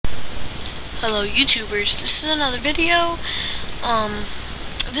Hello YouTubers, this is another video.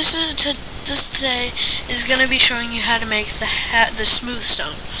 This today is gonna be showing you how to make the smooth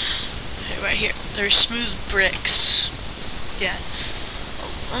stone. Okay, right here. There's smooth bricks. Yeah.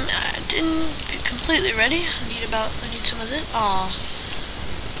 I didn't get completely ready. I need some of this. Aw.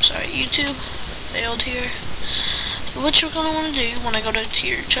 Sorry, YouTube. Failed here. But what you're gonna want to do, you want to go to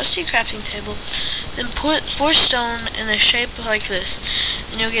your trusty crafting table, then put 4 stone in a shape like this,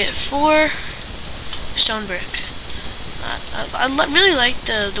 and you'll get 4 stone brick. I really like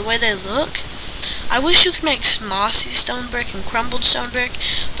the way they look. I wish you could make mossy stone brick and crumbled stone brick,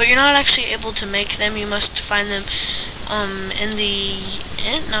 but you're not actually able to make them. You must find them in the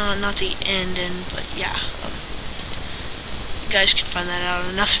end. No, not the end. But yeah, you guys can find that out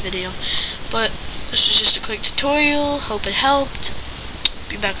in another video. But this was just a quick tutorial. Hope it helped.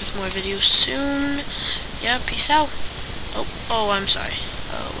 Be back with more videos soon. Yeah, peace out. Oh, I'm sorry.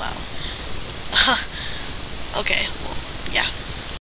 Oh, wow. Okay, well, yeah.